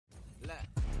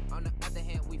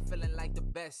feeling like the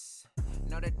best.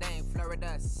 Notre Dame,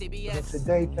 Florida, CBS. So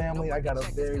today, family, I got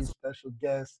a very special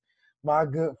guest, my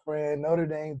good friend, Notre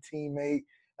Dame teammate,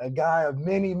 a guy of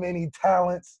many, many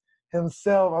talents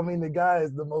himself. I mean, the guy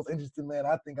is the most interesting man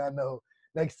I think I know,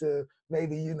 next to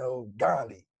maybe,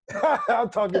 Gandhi. I'm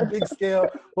talking big scale,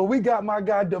 but we got my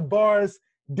guy Davaris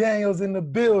Daniels in the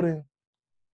building.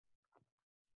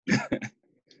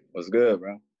 What's good,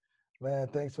 bro? Man,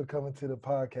 thanks for coming to the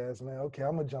podcast, man. Okay,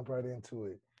 I'm going to jump right into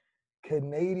it.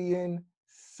 Canadian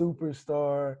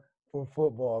superstar for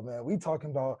football, man. We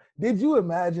talking about, did you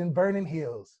imagine Vernon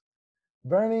Hills?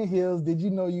 Vernon Hills, did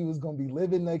you know you was going to be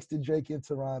living next to Drake in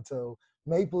Toronto,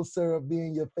 maple syrup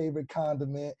being your favorite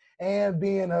condiment, and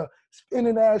being a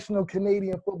international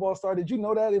Canadian football star? Did you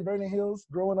know that in Vernon Hills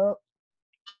growing up?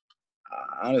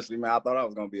 Honestly, man, I thought I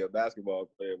was going to be a basketball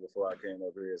player before I came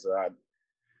up here, so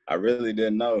I really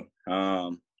didn't know.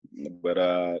 But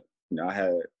I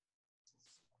had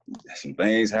some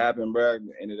things happen, bro.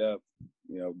 Ended up,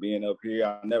 being up here.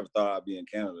 I never thought I'd be in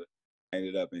Canada. I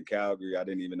ended up in Calgary. I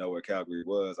didn't even know where Calgary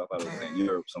was. I thought it was in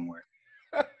Europe somewhere.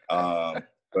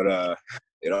 But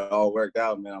it all worked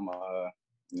out, man.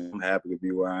 I'm happy to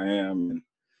be where I am, and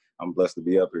I'm blessed to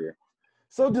be up here.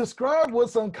 So describe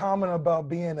what's uncommon about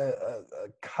being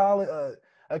a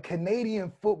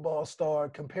Canadian football star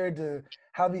compared to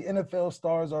how the NFL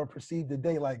stars are perceived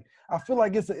today. Like, I feel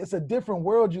like it's a different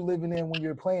world you're living in when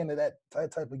you're playing that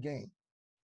type of game.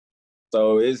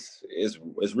 So it's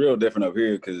real different up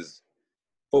here because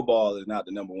football is not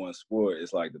the number one sport.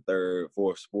 It's like the third,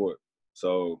 fourth sport.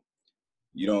 So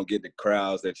you don't get the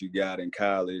crowds that you got in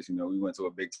college. We went to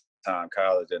a big time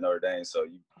college at Notre Dame. So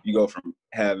you go from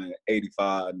having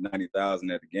 85,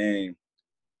 90,000 at the game,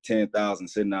 10,000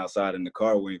 sitting outside in the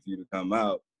car waiting for you to come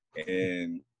out.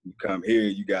 And you come here,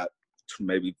 you got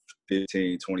maybe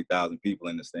 15, 20,000 people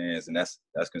in the stands, and that's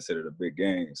considered a big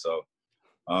game. So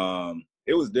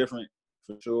it was different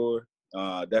for sure.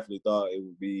 I definitely thought it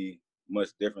would be much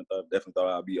different. Definitely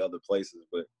thought I'd be other places,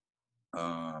 but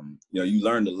you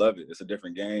learn to love it. It's a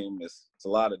different game. It's a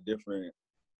lot of different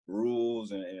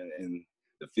rules, and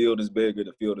the field is bigger,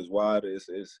 the field is wider. It's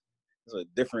a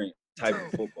different type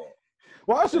of football.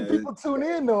 Why should people tune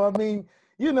in though? I mean,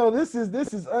 this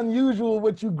is unusual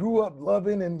what you grew up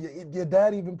loving, and your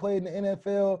dad even played in the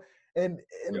NFL. And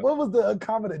yep. What was the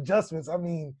uncommon adjustments? I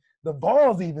mean, the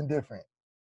ball's even different.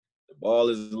 The ball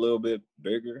is a little bit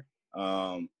bigger.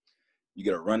 You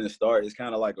get a running start. It's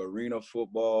kind of like arena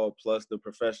football plus the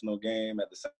professional game at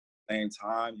the same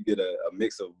time. You get a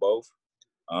mix of both.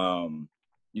 You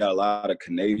got a lot of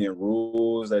Canadian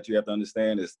rules that you have to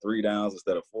understand. It's 3 downs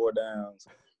instead of 4 downs.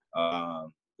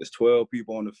 There's 12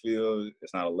 people on the field.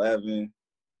 It's not 11.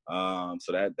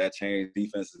 So that changed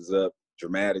defenses up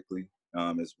dramatically.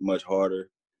 It's much harder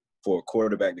for a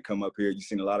quarterback to come up here. You've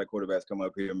seen a lot of quarterbacks come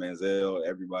up here, Manziel,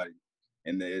 everybody,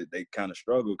 and they kind of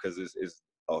struggle because it's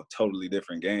a totally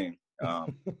different game.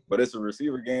 But it's a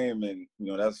receiver game, and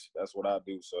that's what I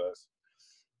do. So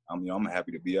I'm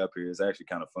happy to be up here. It's actually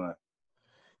kind of fun.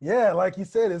 Yeah, like you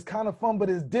said, it's kind of fun, but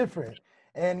it's different.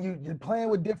 And you're playing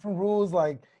with different rules.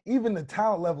 Like, even the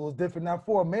talent level is different. Now,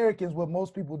 for Americans, what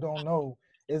most people don't know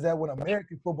is that when an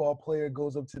American football player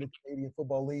goes up to the Canadian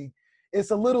Football League,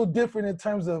 it's a little different in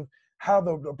terms of how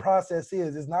the process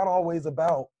is. It's not always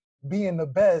about being the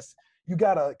best. You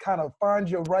got to kind of find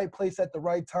your right place at the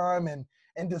right time. And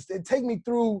just take me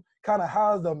through kind of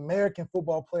how the American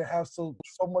football player have so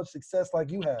much success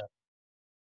like you have.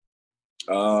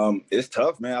 It's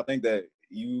tough, man. I think that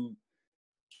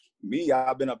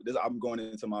I'm going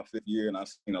into my 5th year, and I've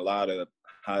seen a lot of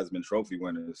Heisman Trophy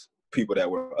winners, people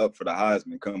that were up for the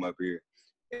Heisman, come up here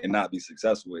and not be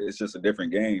successful. It's just a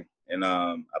different game. And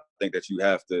I think that you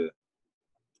have to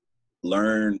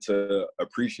learn to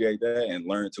appreciate that and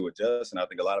learn to adjust. And I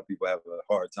think a lot of people have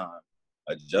a hard time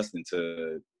adjusting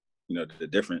to, the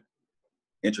different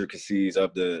intricacies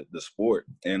of the sport.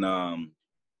 And,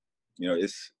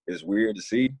 it's weird to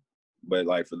see. But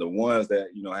like for the ones that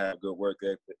have good work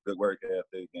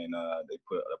ethic, and they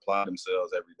apply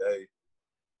themselves every day,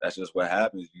 that's just what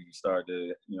happens. You start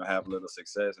to have a little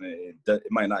success, and it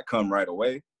might not come right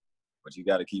away, but you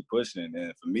got to keep pushing.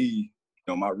 And for me,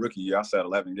 my rookie year, I sat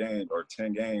 11 games or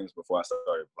 10 games before I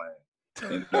started playing.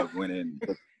 Ended up winning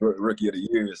rookie of the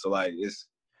year. So like it's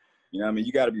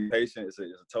you got to be patient. It's a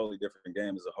totally different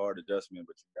game. It's a hard adjustment,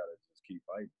 but you got to just keep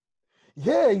fighting.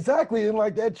 Yeah, exactly. And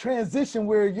like that transition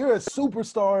where you're a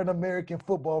superstar in American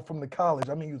football from the college.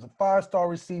 I mean, he was a 5-star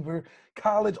receiver,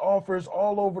 college offers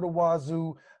all over the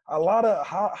wazoo, a lot of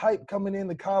hype coming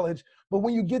into college. But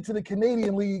when you get to the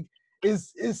Canadian League,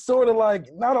 it's sort of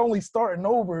like not only starting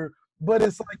over, but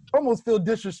it's like you almost feel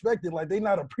disrespected, like they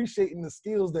not appreciating the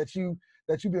skills that you've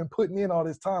been putting in all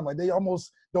this time. Like they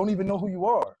almost don't even know who you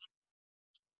are.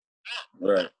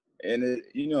 Right. And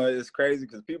it's crazy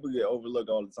because people get overlooked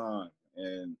all the time.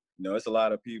 And, it's a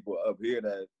lot of people up here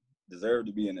that deserve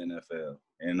to be in the NFL.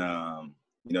 And,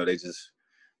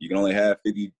 you can only have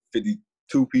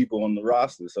 52 people on the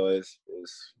roster. So it's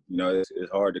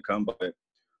hard to come by.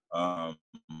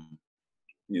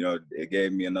 It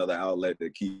gave me another outlet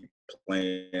to keep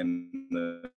playing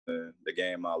the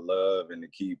game I love and to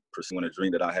keep pursuing a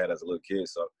dream that I had as a little kid.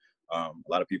 So a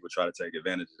lot of people try to take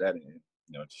advantage of that and,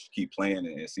 just keep playing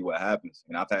and see what happens.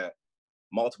 And I've had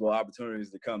multiple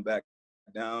opportunities to come back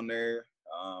down there.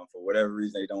 For whatever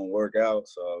reason, they don't work out.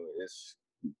 So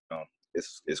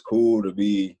it's cool to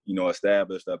be,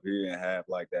 established up here and have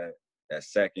like that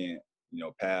second,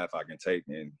 path I can take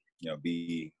and,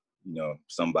 be,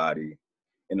 somebody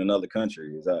in another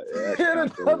country. In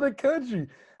another country.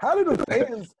 How do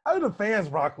the fans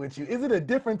rock with you? Is it a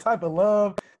different type of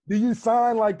love? Do you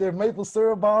sign like their maple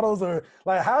syrup bottles, or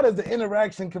like how does the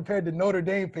interaction compared to Notre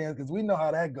Dame fans? Because we know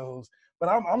how that goes. But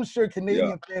I'm sure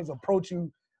Canadian fans approach you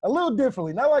a little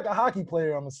differently. Not like a hockey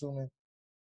player, I'm assuming.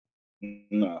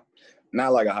 No,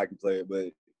 not like a hockey player,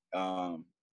 but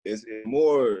it's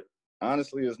more,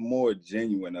 honestly, it's more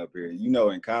genuine up here.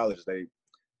 In college, they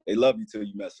love you till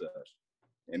you mess up.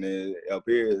 And then up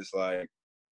here, it's like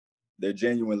they're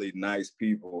genuinely nice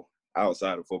people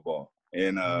outside of football.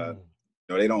 And,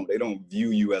 they don't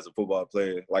view you as a football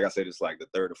player. Like I said, it's like the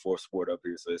third or fourth sport up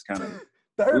here. So it's kind of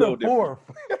third or fourth.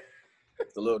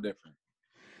 It's a little different.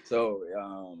 So,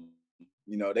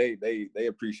 they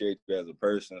appreciate you as a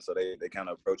person. So they kind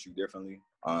of approach you differently.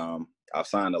 I've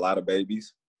signed a lot of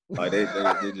babies. Like they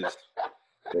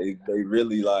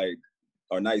really like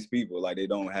are nice people. Like they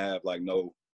don't have like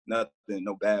nothing,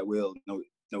 no bad will, no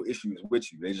issues with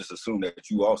you. They just assume that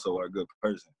you also are a good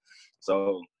person.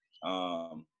 So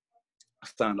I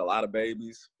signed a lot of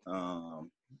babies. I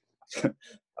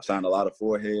signed a lot of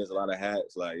foreheads, a lot of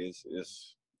hats. Like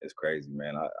it's crazy,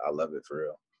 man. I love it for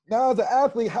real. Now, as an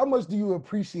athlete, how much do you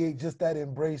appreciate just that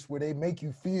embrace where they make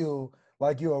you feel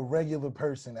like you're a regular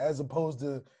person, as opposed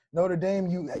to Notre Dame?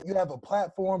 You have a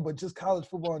platform, but just college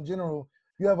football in general,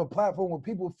 you have a platform where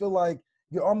people feel like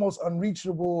you're almost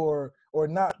unreachable or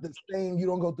not the same. You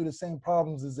don't go through the same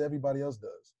problems as everybody else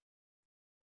does.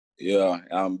 Yeah,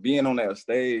 being on that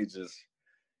stage and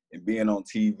being on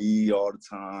TV all the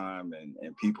time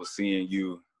and people seeing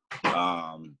you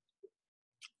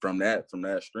from that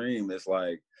stream, it's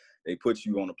like they put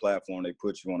you on a platform, they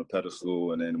put you on a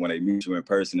pedestal, and then when they meet you in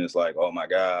person, it's like, oh my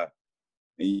God.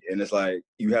 And it's like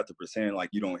you have to pretend like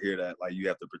you don't hear that. Like you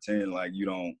have to pretend like you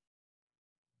don't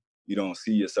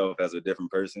see yourself as a different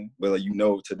person, but like,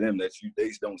 to them that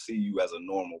they don't see you as a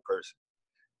normal person.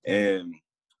 And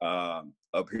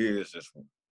up here it's just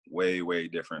way, way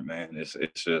different, man. It's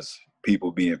just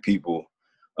people being people,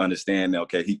 understand that,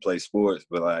 okay, he plays sports,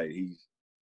 but like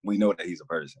we know that he's a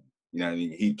person. You know what I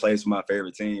mean? He plays for my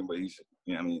favorite team, but he's,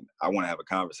 I want to have a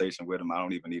conversation with him. I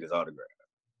don't even need his autograph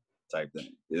type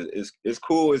thing. It's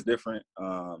cool. It's different.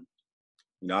 I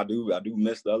do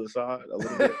miss the other side a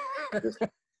little bit.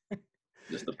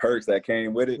 Just the perks that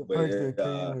came with it. But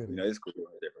it's cool.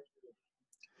 It's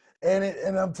different.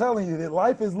 And I'm telling you that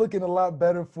life is looking a lot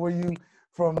better for you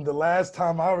from the last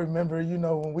time I remember,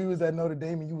 when we was at Notre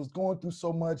Dame and you was going through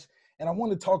so much. And I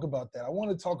want to talk about that. I want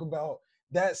to talk about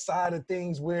that side of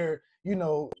things where,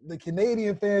 the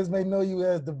Canadian fans may know you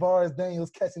as Davaris Daniels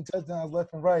catching touchdowns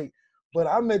left and right, but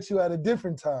I met you at a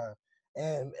different time.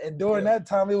 And during that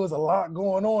time, it was a lot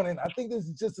going on. And I think this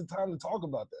is just the time to talk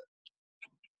about that.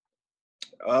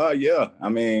 Yeah. I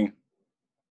mean,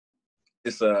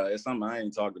 it's something I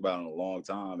ain't talked about in a long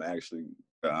time, actually.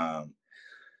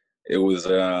 It was,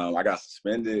 I got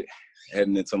suspended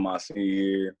heading into my senior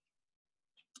year.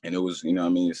 And it was,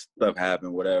 stuff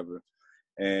happened, whatever.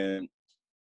 And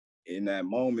in that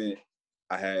moment,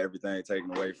 I had everything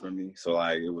taken away from me. So,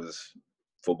 like,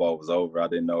 football was over. I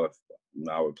didn't know if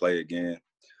I would play again.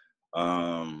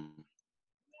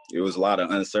 It was a lot of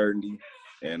uncertainty.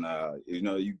 And,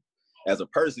 you as a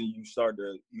person, you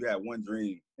have one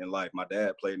dream in life. My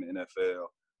dad played in the NFL.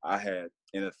 I had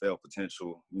NFL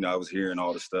potential. I was hearing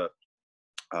all the stuff.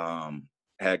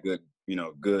 Had good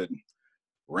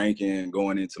ranking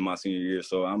going into my senior year.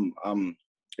 So I'm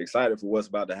excited for what's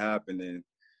about to happen, and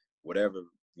whatever,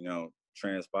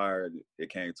 transpired, it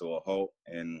came to a halt.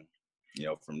 And,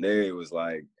 from there it was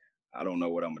like, I don't know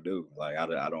what I'm gonna do. Like,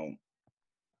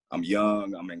 I'm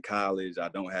young, I'm in college,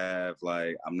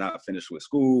 I'm not finished with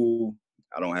school.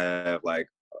 I don't have like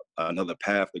another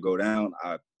path to go down.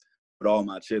 I put all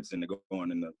my chips into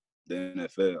going in the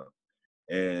NFL.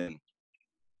 And,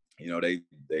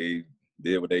 they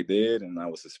did what they did, and I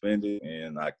was suspended,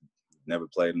 and I never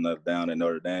played another down at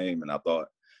Notre Dame, and I thought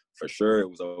for sure it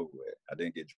was over with. I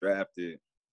didn't get drafted.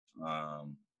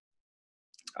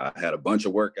 I had a bunch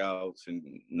of workouts,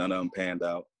 and none of them panned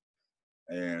out.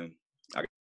 And I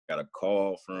got a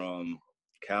call from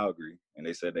Calgary, and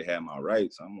they said they had my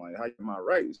rights. I'm like, how you my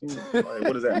rights? Like,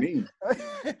 what does that mean?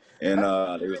 And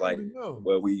they was like,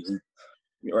 well,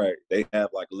 right. They have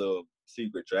like a little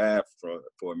secret draft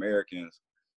for Americans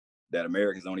that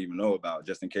Americans don't even know about,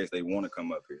 just in case they want to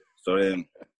come up here. So then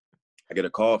I get a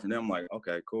call from them, like,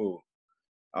 okay, cool.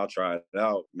 I'll try it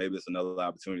out. Maybe it's another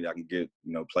opportunity I can get,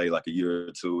 play like a year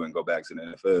or two and go back to the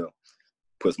NFL,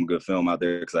 put some good film out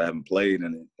there, because I haven't played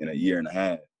in a year and a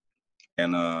half.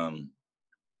 And,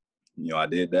 I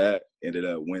did that, ended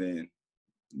up winning,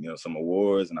 some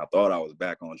awards, and I thought I was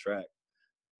back on track.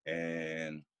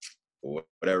 And for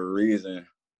whatever reason,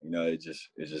 it just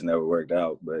never worked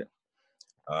out. But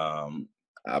I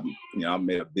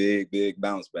made a big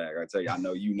bounce back. I tell you, I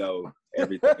know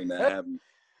everything that happened,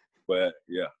 but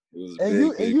yeah, it was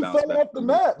a big you bounce fell back off the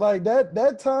map like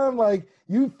that time. Like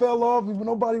you fell off, even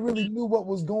nobody really knew what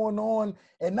was going on,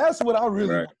 and that's what I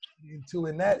really right. into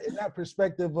in that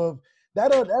perspective of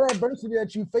that adversity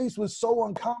that you faced was so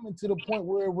uncommon to the point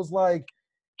where it was like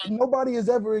nobody has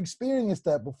ever experienced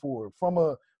that before. From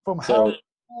how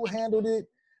you handled it,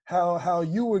 how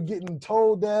you were getting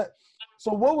told that.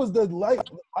 So what was the life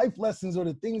lessons or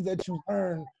the things that you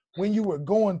learned when you were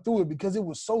going through it, because it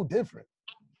was so different?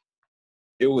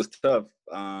 It was tough.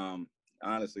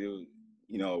 Honestly, it was,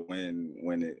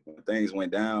 when things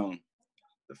went down,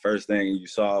 the first thing you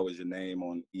saw was your name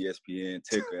on ESPN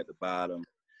ticker at the bottom.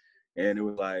 And it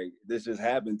was like, this just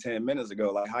happened 10 minutes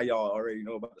ago. Like, how y'all already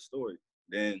know about the story?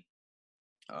 Then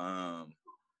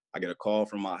I get a call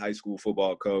from my high school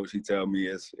football coach. He tell me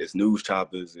it's news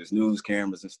choppers, it's news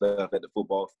cameras and stuff at the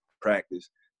football practice.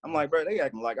 I'm like, bro, they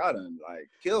acting like I done like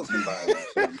killed somebody.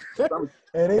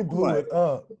 And they blew it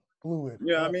up.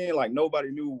 I mean? Like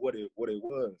nobody knew what it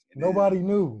was. And nobody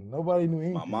knew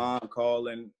anything. My mom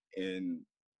calling and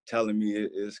telling me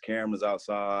it's cameras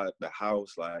outside the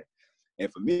house. Like,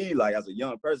 and for me, like as a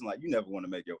young person, like you never want to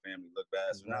make your family look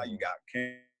bad. So now you got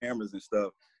cameras and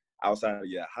stuff outside of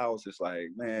your house. It's like,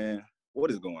 man, what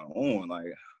is going on?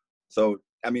 Like, so,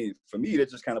 I mean, for me,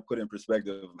 that just kind of put in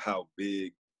perspective how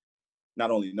big not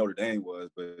only Notre Dame was,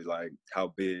 but like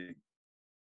how big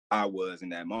I was in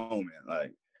that moment.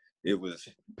 Like, it was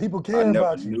people caring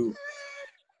about you.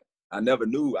 I never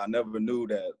knew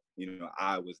that,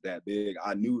 I was that big.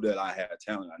 I knew that I had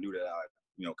talent. I knew that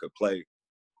I, could play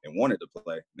and wanted to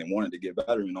play and wanted to get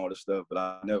better and all this stuff, but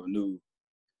I never knew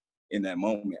in that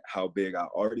moment how big I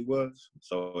already was.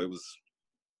 So it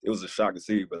was a shock to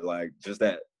see, but like just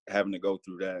that, having to go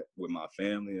through that with my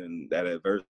family and that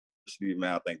adversity,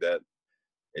 man, I think that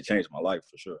it changed my life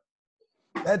for sure.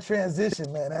 That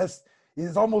transition, man,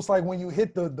 it's almost like when you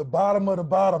hit the bottom of the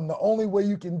bottom, the only way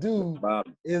you can do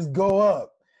is go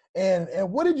up. And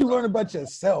what did you learn about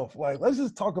yourself? Like, let's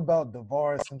just talk about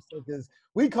Davaris himself, because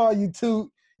we call you Toot.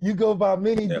 You go by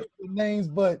many different names,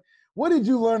 but what did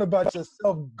you learn about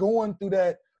yourself going through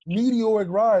that meteoric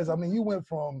rise? I mean, you went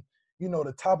from,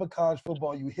 the top of college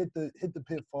football, you hit the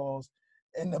pitfalls,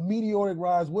 and the meteoric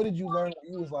rise. What did you learn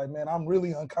when you was like, man, I'm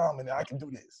really uncommon and I can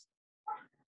do this?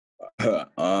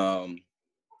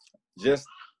 Just,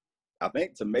 I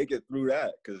think to make it through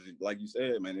that, because like you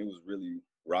said, man, it was really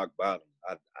rock bottom.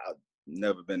 I've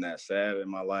never been that sad in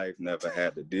my life, never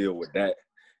had to deal with that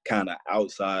kind of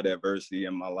outside adversity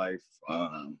in my life.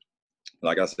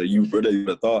 Like I said, you really would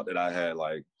have thought that I had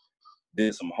like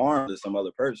did some harm to some other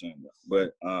person,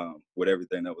 but with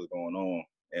everything that was going on,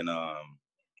 and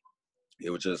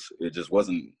it just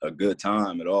wasn't a good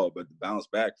time at all. But to bounce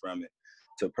back from it,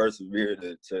 to persevere,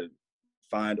 to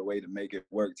find a way to make it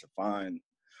work, to find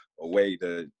a way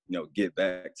to get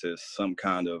back to some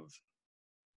kind of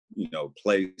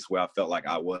place where I felt like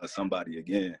I was somebody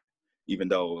again. Even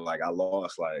though like I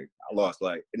lost like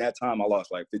in that time I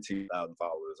lost like 15,000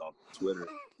 followers on Twitter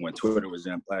when Twitter was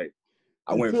in like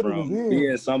I went from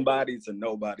being somebody to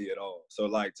nobody at all. So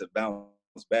like to bounce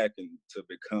back and to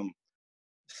become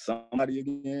somebody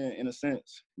again in a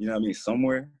sense,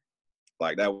 somewhere,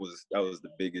 like that was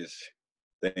the biggest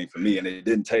thing for me. And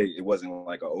it wasn't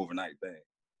like an overnight thing.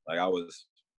 Like I was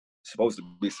supposed to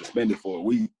be suspended for a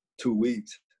week, 2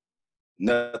 weeks.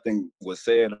 Nothing was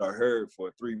said or heard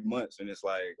for 3 months, and it's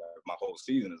like my whole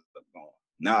season is gone.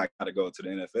 Now I got to go to the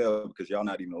NFL because y'all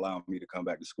not even allowing me to come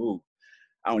back to school.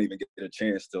 I don't even get a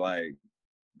chance to like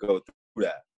go through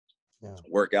that. Yeah.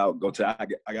 work out,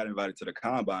 I got invited to the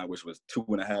combine, which was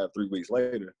 2.5, 3 weeks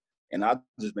later. And I've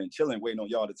just been chilling, waiting on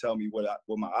y'all to tell me what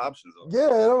my options are.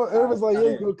 Yeah, it was like, yeah,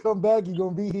 you're going to come back. You're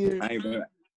going to be here.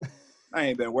 I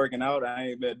ain't been working out. I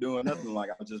ain't been doing nothing.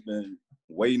 Like, I've just been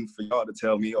waiting for y'all to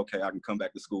tell me, okay, I can come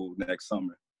back to school next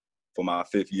summer for my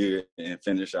 5th year and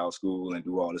finish out school and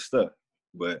do all this stuff.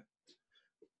 But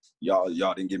y'all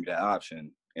didn't give me that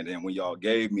option. And then when y'all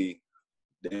gave me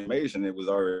the information, it was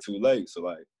already too late. So,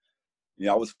 like, you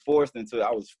know, I was forced into a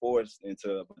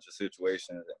bunch of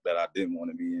situations that I didn't want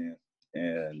to be in.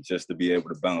 And just to be able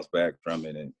to bounce back from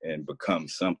it and become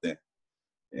something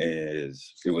it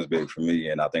was big for me.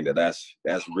 And I think that's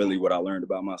really what I learned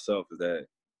about myself, is that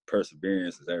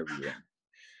perseverance is everything.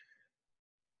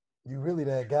 You really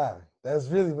that guy. That's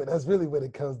really what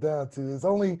it comes down to. It's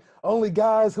only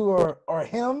guys who are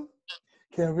him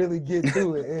can really get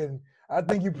through it. And I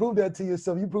think you proved that to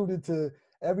yourself. You proved it to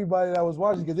everybody that was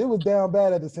watching, because it was down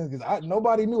bad at the sense, because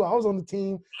nobody knew I was on the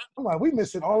team. I'm like, we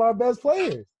missing all our best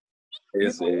players.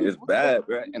 It's bad,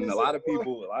 right? And a lot of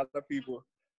people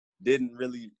didn't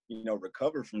really,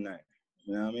 recover from that.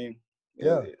 You know what I mean?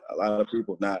 Yeah. A lot of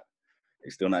people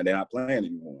they're not playing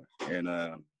anymore. And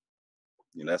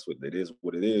that's what it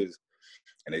is.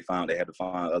 And they had to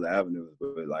find other avenues.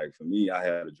 But like, for me, I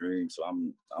had a dream, so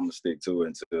I'm gonna stick to it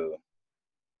until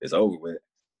it's over with.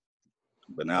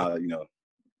 But now,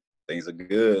 things are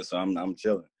good, so I'm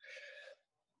chilling.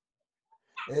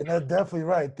 And that's definitely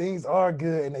right. Things are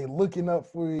good, and they looking up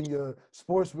for your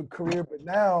sports career. But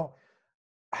now,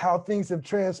 how things have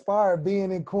transpired,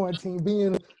 being in quarantine,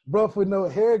 being rough with no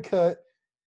haircut,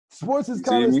 sports is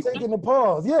kind of taking a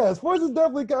pause. Yeah, sports is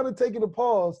definitely kind of taking a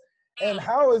pause. And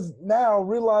how is now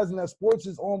realizing that sports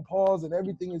is on pause and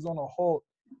everything is on a halt,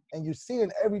 and you're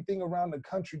seeing everything around the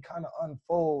country kind of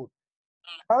unfold?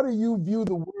 How do you view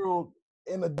the world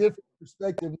in a different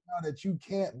perspective now that you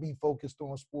can't be focused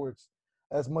on sports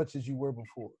as much as you were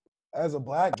before as a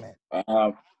Black man?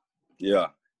 Yeah.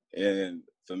 And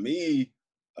for me,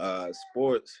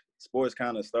 sports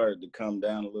kind of started to come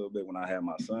down a little bit when I had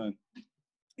my son.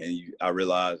 And I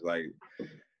realized, like,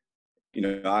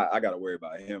 I got to worry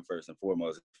about him first and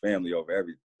foremost, family over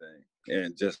everything.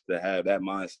 And just to have that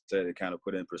mindset, it kind of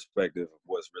put in perspective of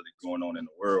what's really going on in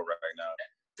the world right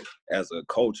now. As a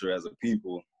culture, as a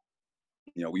people,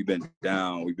 we've been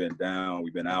down, we've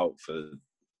been out for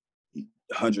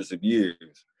hundreds of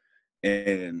years.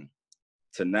 And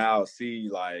to now see,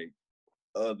 like,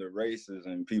 other races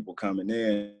and people coming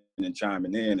in and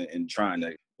chiming in and trying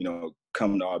to,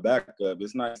 come to our backup,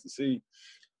 it's nice to see.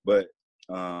 But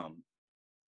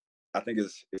I think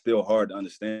it's still hard to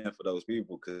understand for those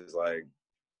people, because, like,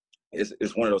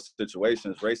 it's one of those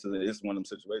situations. Racism is one of them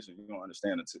situations you don't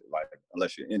understand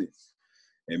unless you're in it.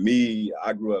 And me,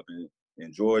 I grew up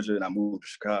in Georgia, and I moved to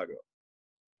Chicago,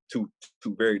 two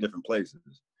very different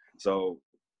places. So,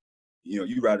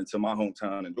 you ride into my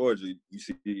hometown in Georgia, you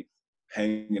see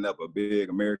hanging up a big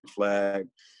American flag,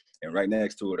 and right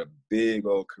next to it a big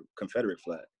old Confederate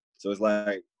flag. So it's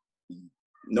like,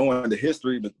 knowing the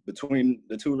history between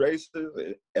the two races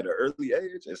at an early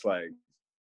age, it's like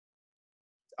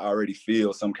I already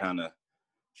feel some kind of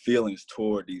feelings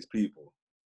toward these people.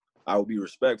 I will be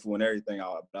respectful and everything,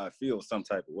 but I feel some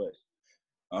type of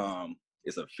way.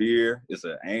 It's a fear, it's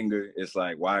an anger. It's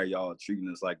like, why are y'all treating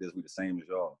us like this? We the same as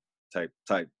y'all type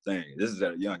thing. This is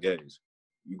at a young age.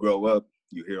 You grow up,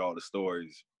 you hear all the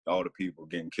stories, all the people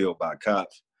getting killed by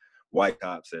cops, white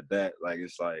cops at that. Like,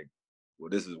 it's like, well,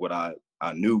 this is what I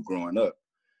knew growing up.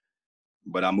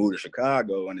 But I moved to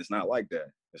Chicago, and it's not like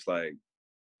that. It's like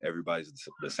everybody's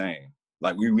the same.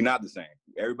 Like, we're not the same.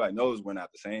 Everybody knows we're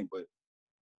not the same, but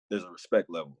there's a respect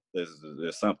level.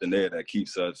 There's something there that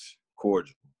keeps us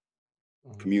cordial,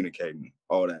 communicating,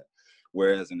 all that.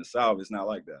 Whereas in the South, it's not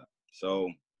like that. So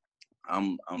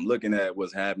I'm looking at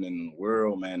what's happening in the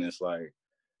world, man. It's like,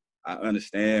 I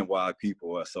understand why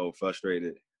people are so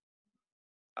frustrated.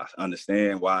 I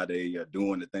understand why they are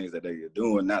doing the things that they are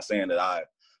doing. Not saying that I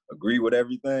agree with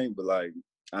everything, but, like,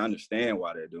 I understand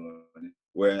why they're doing it.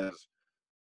 Whereas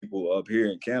people up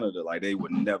here in Canada, like, they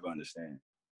would never understand.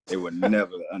 They would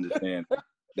never understand.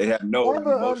 They have no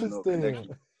emotional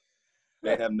connection.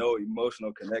 They have no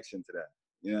emotional connection to that.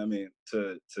 You know what I mean?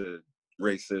 To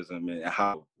racism and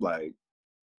how, like,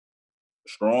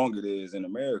 strong it is in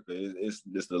America. It's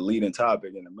the leading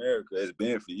topic in America. It's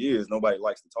been for years. Nobody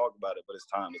likes to talk about it, but it's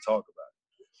time to talk about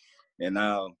it. And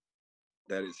now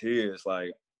that it's here, it's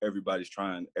like everybody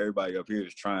up here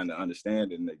is trying to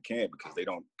understand it, and they can't, because they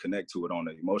don't connect to it on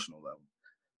an emotional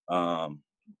level.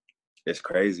 It's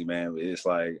crazy, man. It's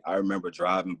like, I remember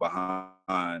driving behind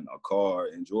a car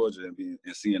in Georgia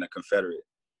and seeing a Confederate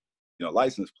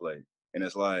license plate. And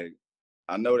it's like,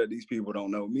 I know that these people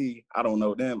don't know me. I don't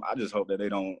know them. I just hope that they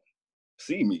don't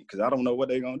see me because I don't know what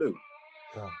they're going to do.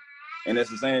 Yeah. And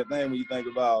it's the same thing when you think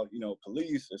about,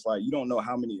 police. It's like you don't know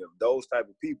how many of those type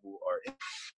of people are in.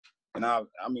 And I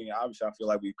mean, obviously, I feel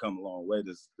like we've come a long way.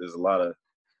 There's a lot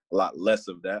less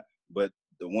of that. But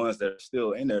the ones that are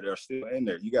still in there, they're still in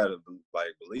there. You got to,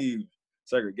 believe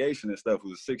segregation and stuff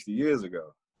was 60 years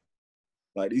ago.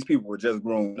 Like, these people were just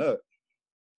growing up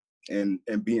and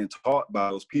being taught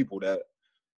by those people that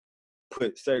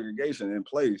put segregation in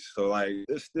place. So, like,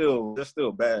 there's still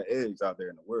bad eggs out there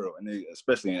in the world, and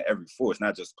especially in every force,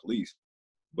 not just police.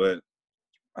 But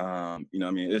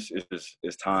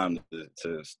it's time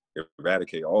to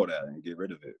eradicate all that and get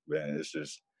rid of it, man.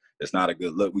 It's not a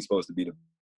good look. We're supposed to be the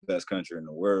best country in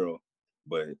the world,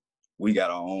 but we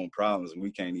got our own problems and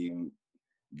we can't even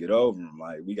get over them.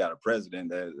 Like, we got a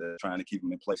president that's trying to keep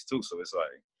them in place too. So it's like,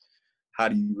 how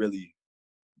do you really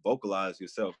vocalize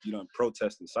yourself? You don't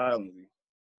protest it silently.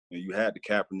 You had the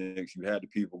Kaepernicks, you had the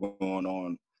people going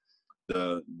on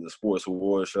the sports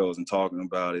award shows and talking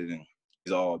about it, and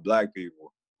it's all black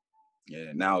people.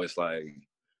 Yeah, now it's like,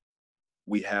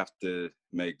 we have to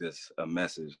make this a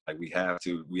message. Like, we have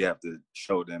to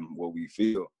show them what we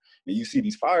feel. And you see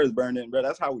these fires burning, bro.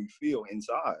 That's how we feel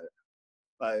inside.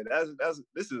 Like,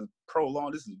 this is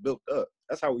prolonged. This is built up.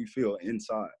 That's how we feel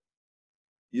inside.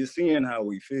 You're seeing how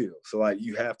we feel. So, like,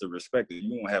 you have to respect it.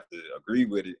 You don't have to agree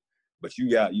with it, but you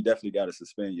definitely got to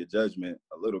suspend your judgment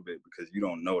a little bit because you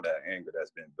don't know that anger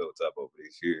that's been built up over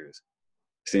these years.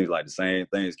 It seems like the same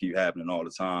things keep happening all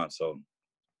the time. So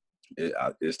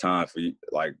it's time for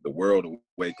the world to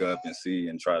wake up and see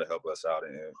and try to help us out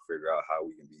and figure out how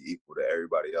we can be equal to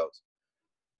everybody else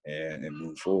and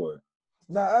move forward.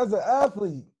 Now, as an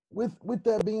athlete, with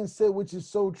that being said, which is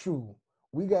so true,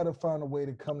 we got to find a way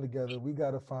to come together. We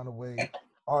got to find a way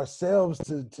ourselves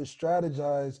to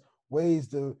strategize ways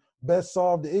to best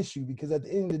solve the issue, because at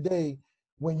the end of the day,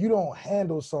 when you don't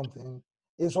handle something,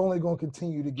 it's only going to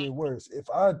continue to get worse. If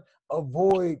I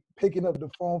avoid picking up the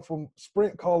phone from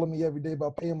Sprint calling me every day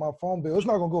about paying my phone bill, it's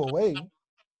not going to go away.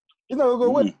 It's not going to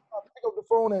go away. I'll pick up the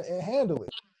phone and handle it.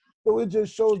 So it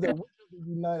just shows that we need to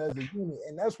unite as a unit.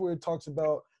 And that's where it talks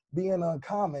about being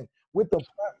uncommon. With the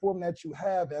platform that you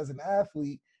have as an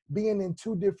athlete, being in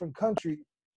 2 different countries,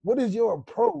 what is your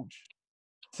approach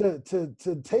to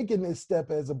taking this step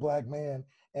as a black man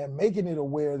and making it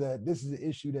aware that this is an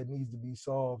issue that needs to be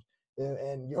solved,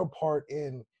 and your part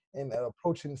in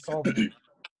approaching solving it?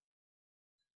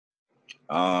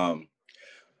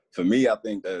 For me, I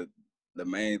think that the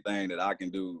main thing that I can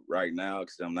do right now,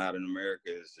 because I'm not in America,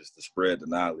 is just to spread the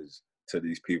knowledge to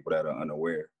these people that are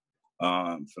unaware.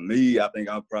 For me, I think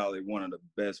I'm probably one of the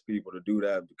best people to do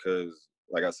that because,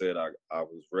 like I said, I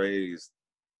was raised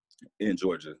in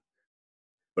Georgia,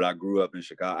 but I grew up in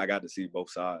Chicago. I got to see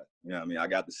both sides. You know what I mean? I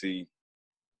got to see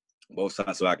both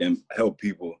sides so I can help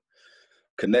people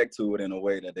connect to it in a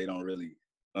way that they don't really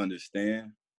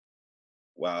understand,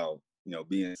 while,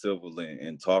 being civil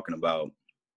and talking about,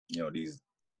 these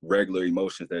regular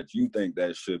emotions that you think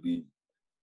that should be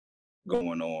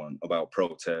going on about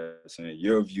protests and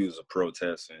your views of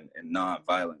protests and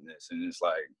nonviolentness. And it's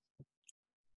like,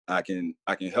 I can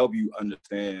help you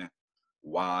understand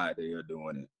why they are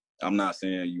doing it. I'm not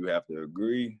saying you have to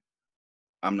agree.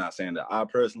 I'm not saying that I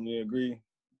personally agree,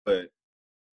 but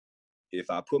if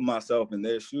I put myself in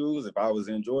their shoes, if I was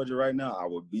in Georgia right now, I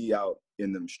would be out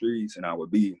in them streets and I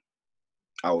would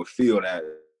feel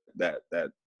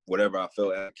that whatever I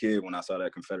felt as a kid when I saw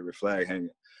that Confederate flag hanging,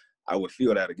 I would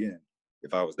feel that again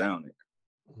if I was down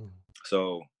there. Mm.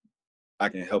 So I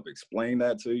can help explain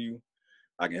that to you.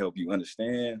 I can help you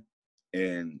understand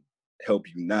and help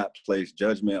you not place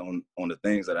judgment on the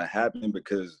things that are happening,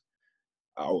 because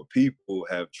our people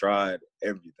have tried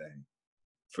everything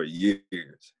for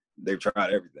years. They've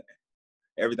tried everything.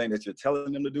 Everything that you're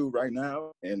telling them to do right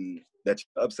now and that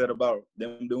you're upset about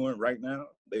them doing right now,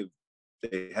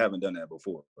 they haven't done that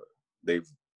before. They've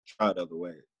tried other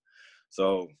ways.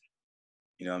 So,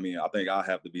 I mean, I think I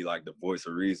have to be like the voice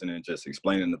of reason and just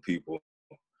explaining to people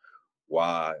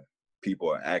why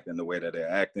people are acting the way that they're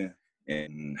acting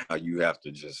and how you have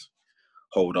to just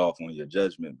hold off on your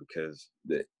judgment, because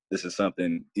this is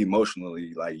something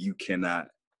emotionally, like, you cannot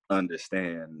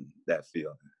understand that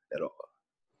feeling at all.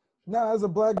 Now, as a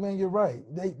black man, you're right.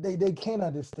 They can't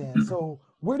understand. So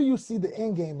where do you see the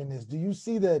end game in this? Do you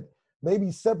see that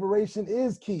maybe separation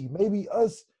is key? Maybe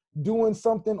us doing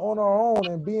something on our own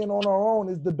and being on our own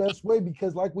is the best way,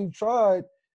 because like we've tried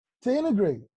to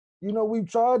integrate. We've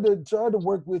tried to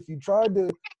work with you, tried to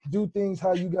do things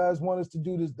how you guys want us to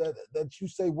do this, that you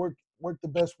say work the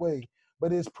best way.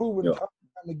 but it's proven Yeah. time and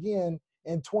time again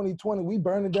in 2020, we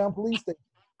burning down police stations.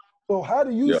 So how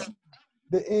do you Yeah. see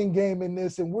the end game in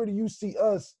this, and where do you see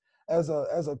us as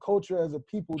a culture, as a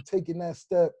people, taking that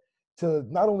step to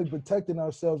not only protecting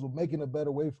ourselves, but making a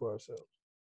better way for ourselves?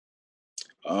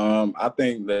 I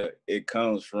think that it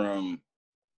comes from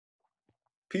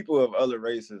people of other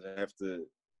races have to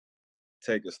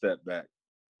take a step back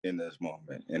in this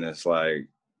moment. And it's like,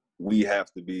 we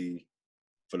have to be,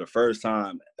 for the first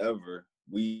time ever,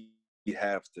 we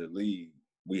have to lead.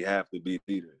 We have to be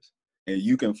leaders. And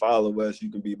you can follow us, you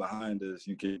can be behind us,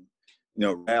 you can,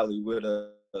 rally with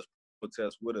us,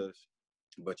 protest with us,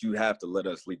 but you have to let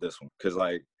us lead this one. Cause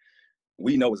like,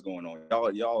 we know what's going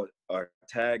on. Y'all are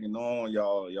tagging on,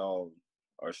 y'all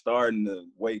are starting to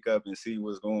wake up and see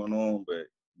what's going on, but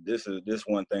this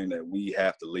one thing that we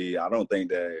have to lead. I don't think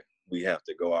that we have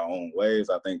to go our own ways.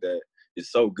 I think that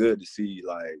it's so good to see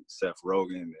like Seth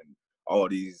Rogen and all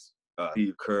these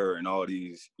Steve Kerr and all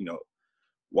these,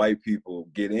 white people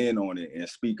get in on it and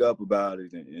speak up about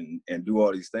it and do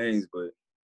all these things. But,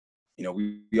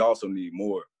 we also need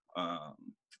more.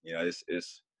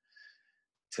 It's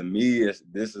to me,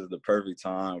 this is the perfect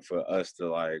time for us to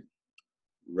like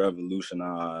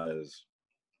revolutionize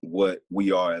what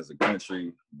we are as a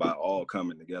country by all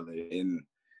coming together. And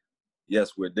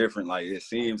yes, we're different. Like, it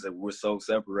seems that we're so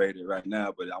separated right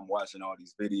now, but I'm watching all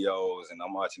these videos and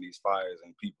I'm watching these fires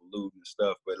and people looting and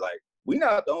stuff. But like, we're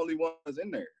not the only ones in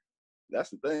there.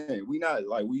 That's the thing. We not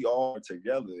like, we all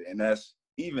together. And that's,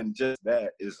 even just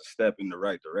that is a step in the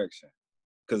right direction.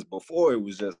 Because before it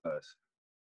was just us.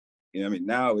 You know what I mean?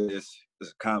 Now it's a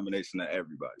combination of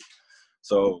everybody.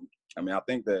 So, I mean, I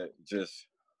think that just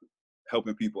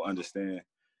helping people understand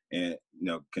and,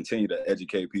 continue to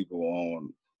educate people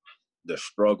on the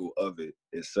struggle of it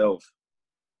itself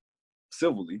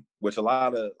civilly, which a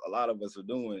lot of us are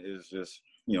doing, is just,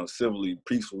 civilly,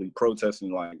 peacefully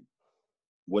protesting like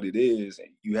what it is. And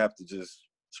you have to just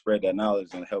spread that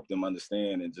knowledge and help them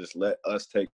understand, and just let us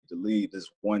take the lead this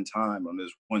one time on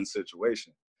this one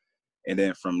situation. And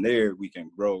then from there, we can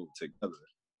grow together.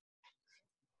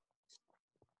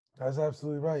 That's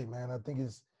absolutely right, man. I think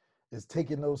it's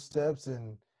taking those steps,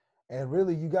 and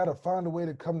really you got to find a way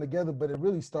to come together, but it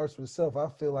really starts with self. I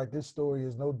feel like this story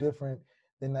is no different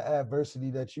than the adversity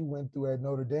that you went through at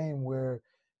Notre Dame, where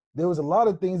there was a lot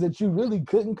of things that you really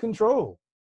couldn't control.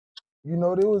 There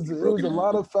was a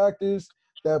lot of factors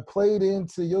that played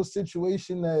into your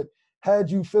situation that had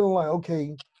you feeling like,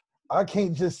 okay, I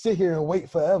can't just sit here and wait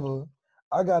forever.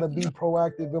 I got to be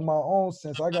proactive in my own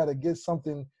sense. I got to get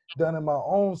something done in my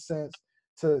own sense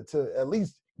to at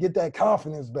least get that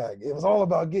confidence back. It was all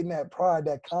about getting that pride,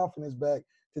 that confidence back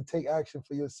to take action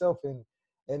for yourself.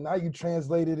 And now you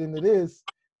translate it into this,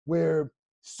 where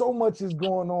so much is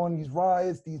going on, these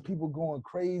riots, these people going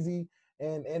crazy,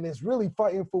 and it's really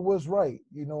fighting for what's right.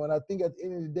 And I think at the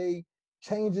end of the day,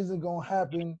 change isn't going to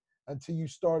happen until you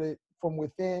start it from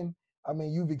within. I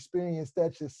mean, you've experienced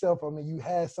that yourself. I mean, you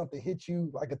had something hit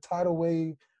you like a tidal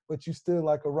wave, but you still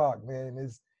like a rock, man.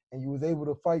 And you was able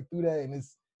to fight through that, and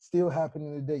it's still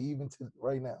happening today, even to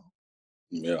right now.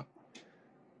 Yeah,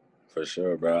 for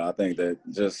sure, bro. I think that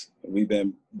just we've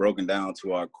been broken down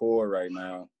to our core right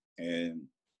now, and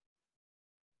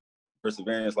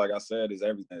perseverance, like I said, is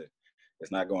everything.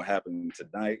 It's not going to happen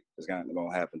tonight. It's not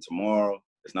going to happen tomorrow.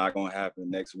 It's not going to happen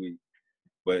next week.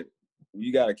 But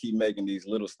you got to keep making these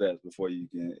little steps before you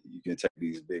can take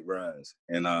these big runs.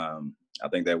 And I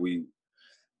think that we,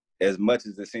 as much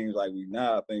as it seems like we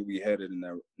now, I think we headed in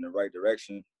the right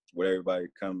direction, with everybody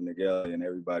coming together and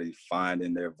everybody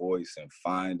finding their voice and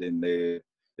finding their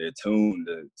tune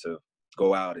to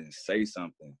go out and say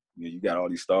something. You got all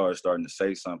these stars starting to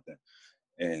say something,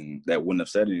 and that wouldn't have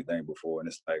said anything before. And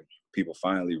it's like people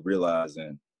finally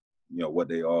realizing, what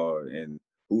they are and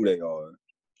who they are,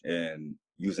 and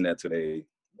using that to their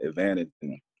advantage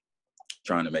and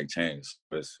trying to make change.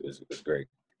 It's great.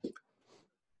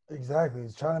 Exactly.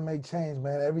 It's trying to make change,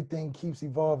 man. Everything keeps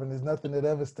evolving. There's nothing that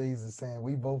ever stays the same.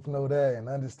 We both know that and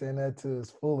understand that to its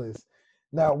fullest.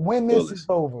 Now, when this is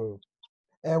over,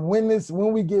 and when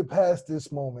we get past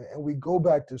this moment and we go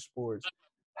back to sports,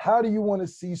 how do you want to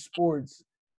see sports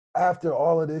after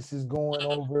all of this is going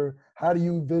over? How do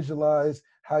you visualize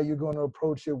how you're going to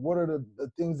approach it? What are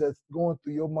the things that's going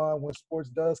through your mind when sports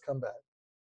does come back?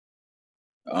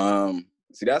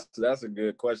 See, that's a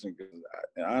good question, because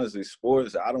honestly,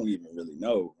 sports, I don't even really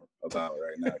know about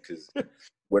right now, because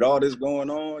with all this going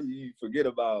on, you forget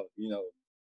about,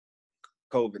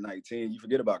 COVID-19, you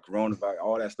forget about coronavirus,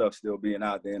 all that stuff still being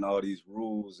out there, and all these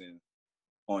rules and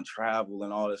on travel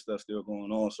and all that stuff still going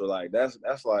on. So like that's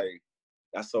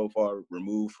so far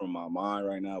removed from my mind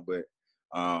right now. But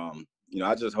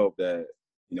I just hope that,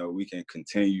 we can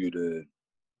continue to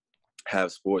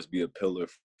have sports be a pillar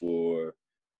for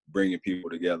bringing people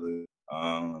together.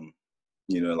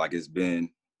 Like it's been,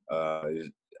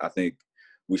 I think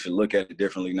we should look at it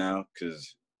differently now,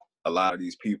 because a lot of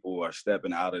these people are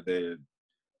stepping out of their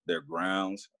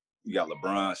grounds. You got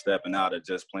LeBron stepping out of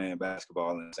just playing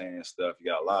basketball and saying stuff.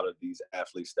 You got a lot of these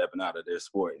athletes stepping out of their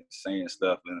sport and saying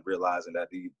stuff and realizing that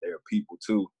they're people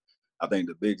too. I think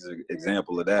the biggest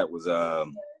example of that was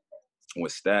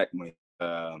Stack when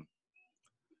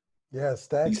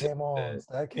Stack came on.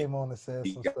 Stack came on and said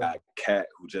he some got stuff. Cat,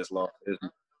 who just lost his,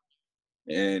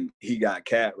 and he got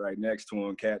Cat right next to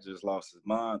him. Cat just lost his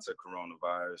mind to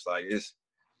coronavirus. Like, it's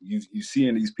you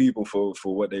seeing these people for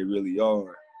what they really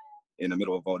are in the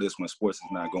middle of all this when sports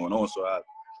is not going on. So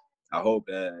I hope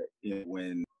that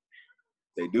when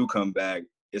they do come back,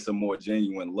 it's a more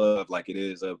genuine love like it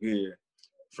is up here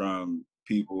from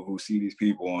people who see these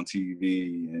people on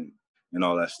TV and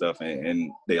all that stuff,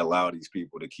 and they allow these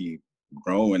people to keep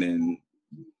growing. And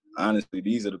honestly,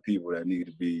 these are the people that need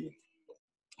to be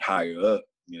higher up.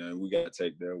 We got to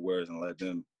take their words and let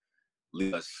them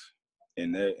lead us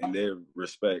in their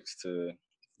respects to,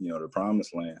 the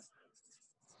promised land.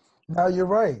 Now you're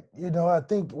right. I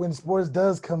think when sports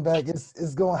does come back,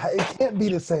 it can't be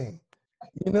the same.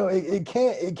 It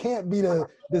can't be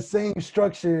the same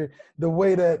structure the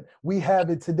way that we have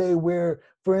it today, where,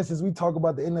 for instance, we talk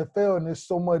about the NFL and there's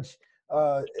so much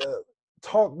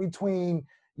talk between,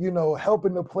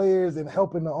 helping the players and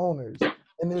helping the owners.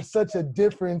 And there's such a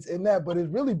difference in that, but it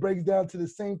really breaks down to the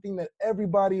same thing that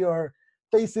everybody are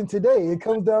facing today. It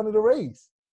comes down to the race.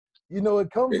 It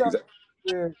comes down to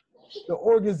where the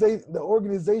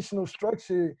organizational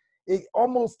structure, it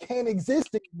almost can't exist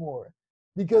anymore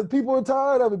because people are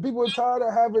tired of it. People are tired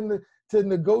of having to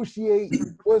negotiate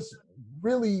what's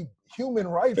really human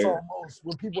rights almost,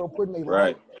 where people are putting their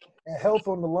life and health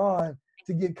on the line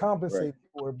to get compensated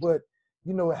for it. But,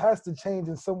 it has to change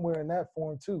in somewhere in that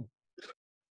form too.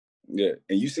 Yeah,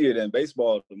 and you see it in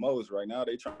baseball the most right now.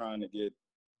 They trying to get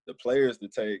the players to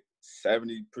take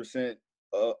 70%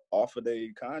 off of their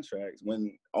contracts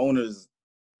when owners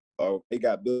they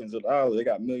got billions of dollars, they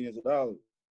got millions of dollars.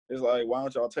 It's like, why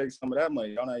don't y'all take some of that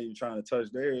money? Y'all not even trying to touch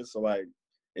theirs. So like,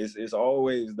 it's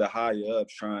always the higher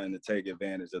ups trying to take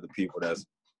advantage of the people that's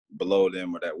below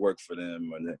them or that work for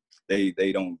them, or that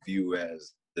they don't view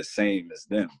as the same as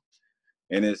them.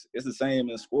 And it's the same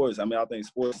in sports. I mean, I think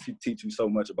sports teach you so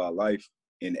much about life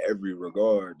in every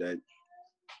regard that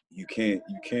you can't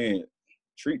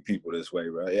treat people this way,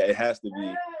 right? It has to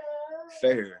be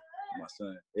fair, my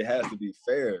son. It has to be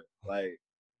fair, like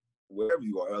wherever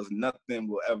you are, else nothing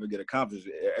will ever get accomplished.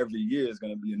 Every year is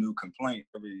going to be a new complaint.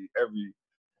 Every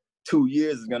 2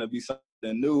 years is going to be something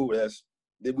new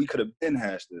that we could have been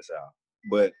hashed this out.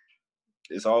 But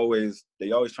they always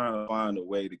trying to find a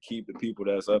way to keep the people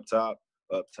that's up top,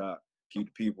 keep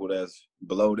the people that's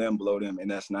below them, and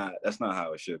that's not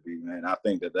how it should be, man. I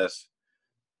think that's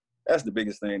the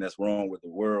biggest thing that's wrong with the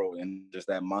world, and just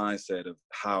that mindset of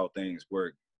how things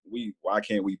work. Why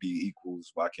can't we be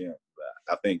equals?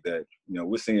 I think that,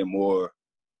 we're seeing more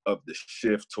of the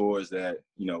shift towards that,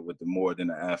 with the more than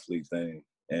the athlete thing.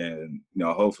 And,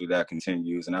 hopefully that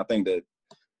continues. And I think that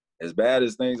as bad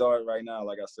as things are right now,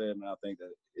 like I said, man, I think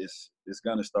that it's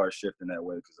going to start shifting that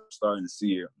way, because I'm starting to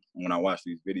see it when I watch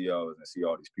these videos and see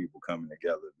all these people coming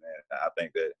together, man. I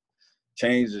think that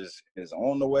change is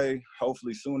on the way,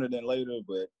 hopefully sooner than later,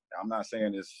 but I'm not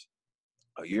saying it's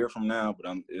a year from now,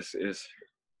 but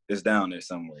it's down there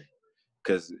somewhere,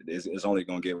 because it's only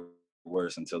going to get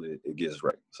worse until it gets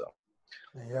right. So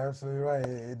you're absolutely right.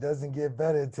 It doesn't get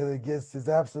better until it gets its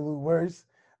absolute worst.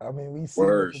 I mean, we see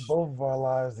it in both of our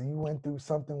lives, and you went through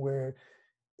something where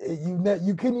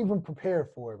you couldn't even prepare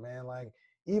for it, man. Like,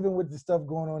 even with the stuff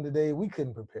going on today, we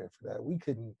couldn't prepare for that. We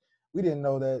didn't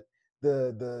know that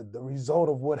the result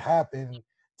of what happened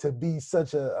to be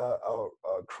such a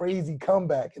crazy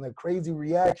comeback and a crazy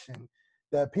reaction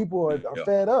that people are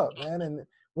fed up, man. And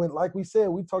when, like we said,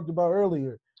 we talked about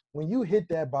earlier, when you hit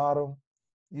that bottom,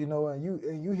 and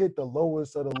you hit the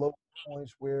lowest of the low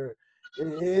points where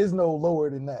it is no lower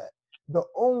than that. The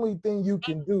only thing you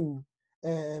can do,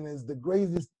 and is the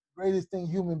greatest thing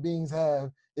human beings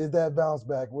have, is that bounce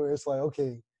back, where it's like,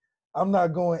 okay, I'm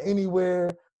not going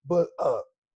anywhere but up.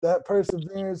 That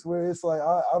perseverance where it's like,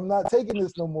 I'm not taking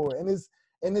this no more. And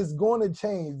it's going to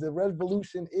change. The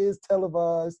revolution is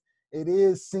televised. It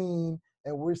is seen,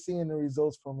 and we're seeing the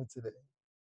results from it today.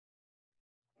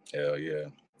 Hell yeah.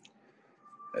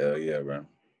 Hell yeah, bro.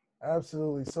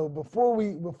 Absolutely. So before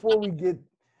we get,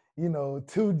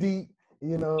 too deep,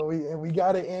 we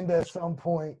got to end at some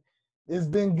point. It's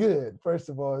been good. First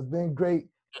of all, it's been great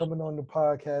coming on the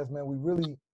podcast, man. We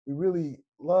really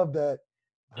love that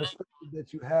perspective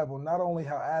that you have on not only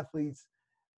how athletes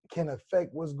can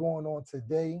affect what's going on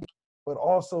today, but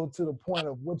also to the point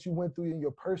of what you went through in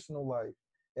your personal life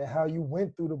and how you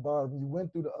went through the bottom, you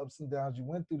went through the ups and downs, you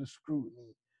went through the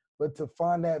scrutiny. But to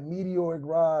find that meteoric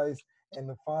rise and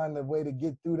to find a way to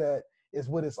get through that is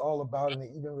what it's all about, and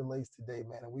it even relates today,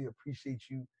 man. And we appreciate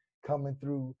you coming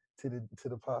through to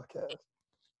the podcast.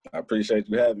 I appreciate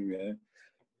you having me, man.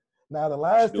 Now the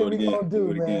last thing we again. gonna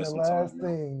do, man,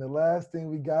 the last thing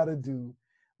we gotta do,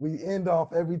 we end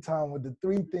off every time with the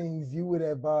 3 things you would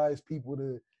advise people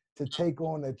to take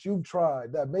on that you've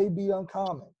tried that may be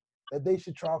uncommon, that they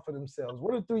should try for themselves.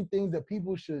 What are 3 things that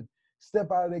people should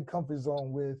step out of their comfort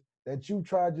zone with that you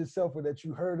tried yourself or that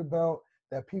you heard about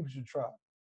that people should try?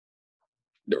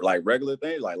 They're like regular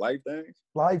things, like life things?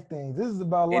 Life things. This is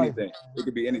about anything. life. It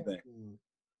could be anything.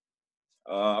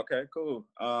 Okay, cool.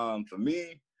 For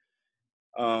me,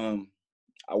 I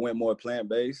went more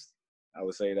plant-based. I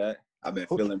would say that. I've been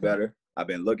feeling better. I've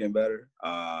been looking better.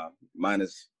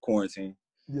 Minus quarantine.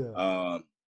 Yeah.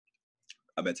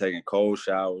 I've been taking cold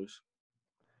showers.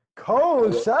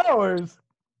 Cold showers?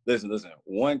 Listen.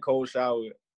 1 cold shower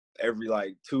every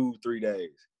like 2-3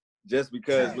 days. Just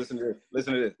because, listen to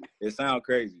this. It sounds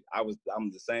crazy.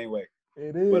 I'm the same way.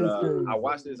 It is. But crazy. I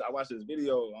watched this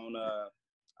video on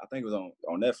I think it was on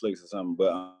Netflix or something.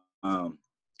 But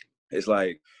it's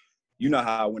like, you know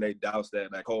how when they douse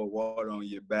that cold water on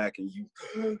your back and you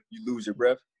lose your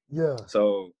breath? Yeah.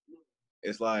 So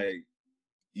it's like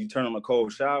you turn on a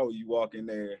cold shower, you walk in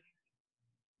there.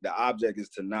 The object is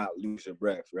to not lose your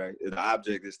breath, right? The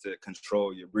object is to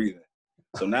control your breathing.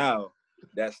 So now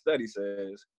that study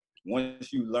says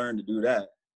once you learn to do that,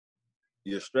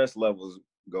 your stress levels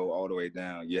go all the way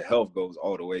down. Your health goes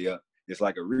all the way up. It's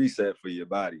like a reset for your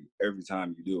body every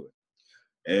time you do it.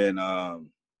 And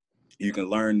you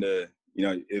can learn to,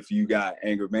 if you got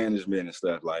anger management and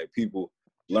stuff, like people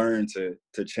learn to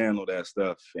channel that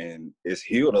stuff, and it's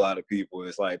healed a lot of people.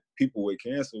 It's like people with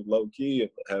cancer, low key,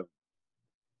 have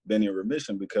been in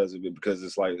remission because of it, because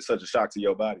it's like it's such a shock to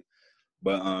your body.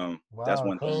 But wow, that's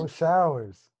one cold thing.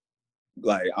 Showers.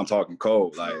 Like I'm talking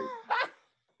cold,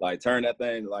 like turn that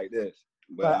thing like this.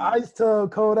 But like ice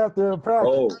tub cold after a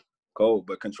practice. Cold,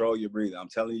 but control your breathing. I'm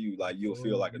telling you, like you'll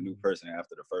feel like a new person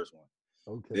after the first one.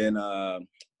 Okay. Then I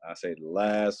say the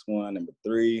last one, number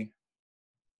 3.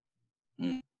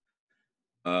 Damn.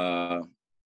 I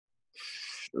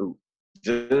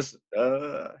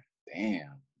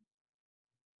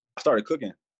started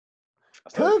cooking. I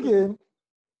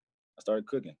started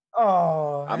cooking.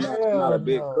 Oh, I'm not a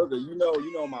big cooker. You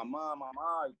know my mom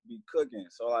be cooking.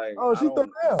 So like, she throw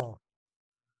down.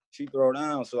 She throw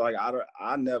down. So like,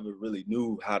 I never really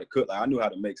knew how to cook. Like I knew how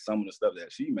to make some of the stuff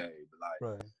that she made, but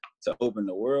like to open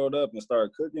the world up and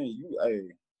start cooking,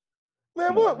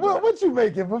 man, what you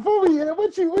making before we hear?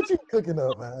 What you cooking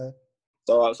up, man?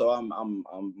 So I'm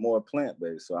more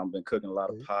plant-based. So I've been cooking a lot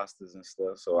of pastas and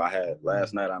stuff. So I had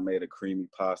last night I made a creamy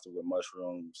pasta with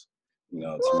mushrooms,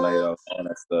 tomatoes, all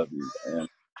that stuff. And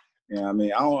I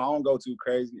mean, I don't go too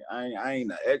crazy. I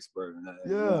ain't an expert.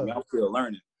 I'm still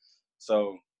learning.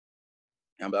 So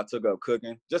I took up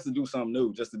cooking just to do something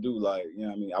new, just to do like,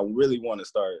 I really want to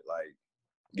start like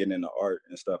getting into art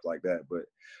and stuff like that. But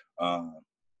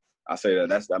I say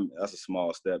that's a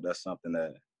small step. That's something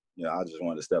that, I just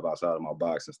wanted to step outside of my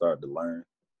box and start to learn.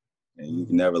 And you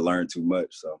can never learn too much.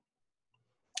 So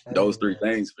those 3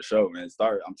 things for sure, man.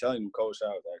 I'm telling you, cold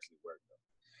showers actually work.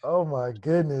 Oh my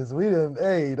goodness.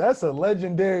 That's a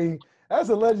legendary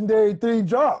 3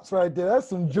 drops right there. That's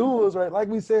some jewels, right? Like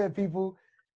we said, people,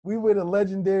 we with a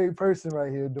legendary person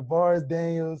right here. Davaris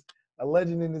Daniels, a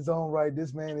legend in his own right.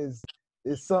 This man is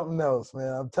something else,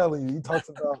 man. I'm telling you. He talks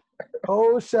about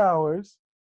cold showers,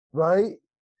 right?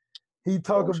 He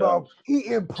talk about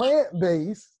eating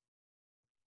plant-based.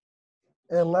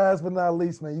 And last but not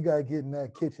least, man, you got to get in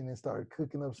that kitchen and start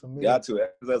cooking up some meals. Got to.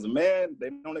 As a man, they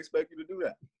don't expect you to do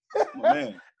that. I'm a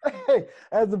man. Hey,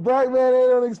 as a black man, they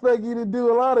don't expect you to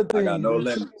do a lot of things. I got no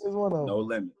limits. No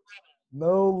limits.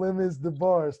 No limits,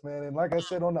 Davaris, man. And like I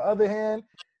said, on the other hand,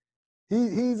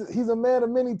 he's a man of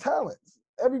many talents.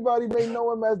 Everybody may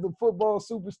know him as the football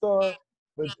superstar,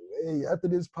 but hey, after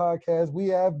this podcast, we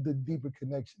have the deeper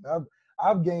connection.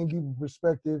 I've gained deeper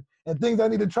perspective and things I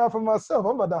need to try for myself.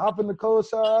 I'm about to hop in the cold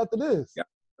shower after this.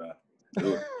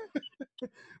 Do it.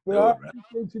 But I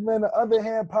appreciate you, man. The Other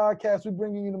Hand podcast, we're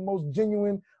bringing you the most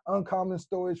genuine, uncommon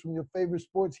stories from your favorite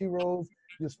sports heroes,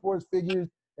 your sports figures,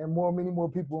 and many more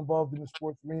people involved in the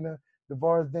sports arena.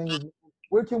 Davaris Daniels,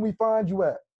 where can we find you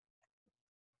at?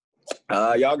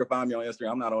 Y'all can find me on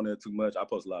Instagram. I'm not on there too much. I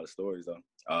post a lot of stories though.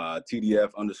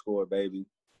 TDF_baby.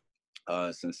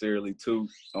 Sincerely too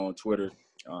on Twitter.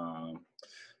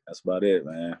 That's about it,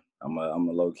 man. I'm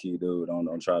a low key dude.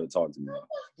 Don't try to talk to me.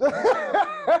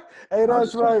 Hey,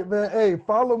 that's right, man. Hey,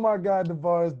 follow my guy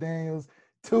Davaris Daniels,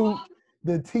 to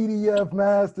the TDF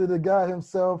master, the guy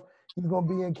himself. He's gonna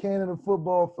be in Canada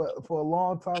football for a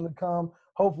long time to come.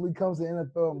 Hopefully, comes to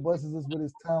NFL and blesses us with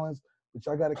his talents. But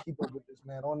y'all got to keep up with this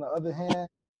man. On the other hand,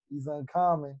 he's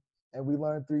uncommon, and we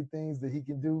learned 3 things that he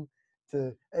can do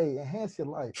to enhance your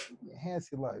life. Enhance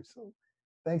your life. So,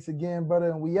 thanks again,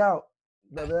 brother, and we out.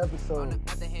 Another episode. On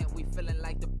the other hand, we feeling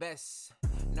like the best.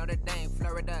 Notre Dame,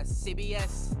 Florida,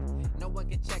 CBS. No one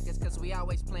can check us because we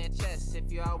always playing chess.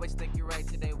 If you always think you're right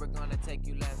today, we're gonna take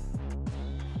you left.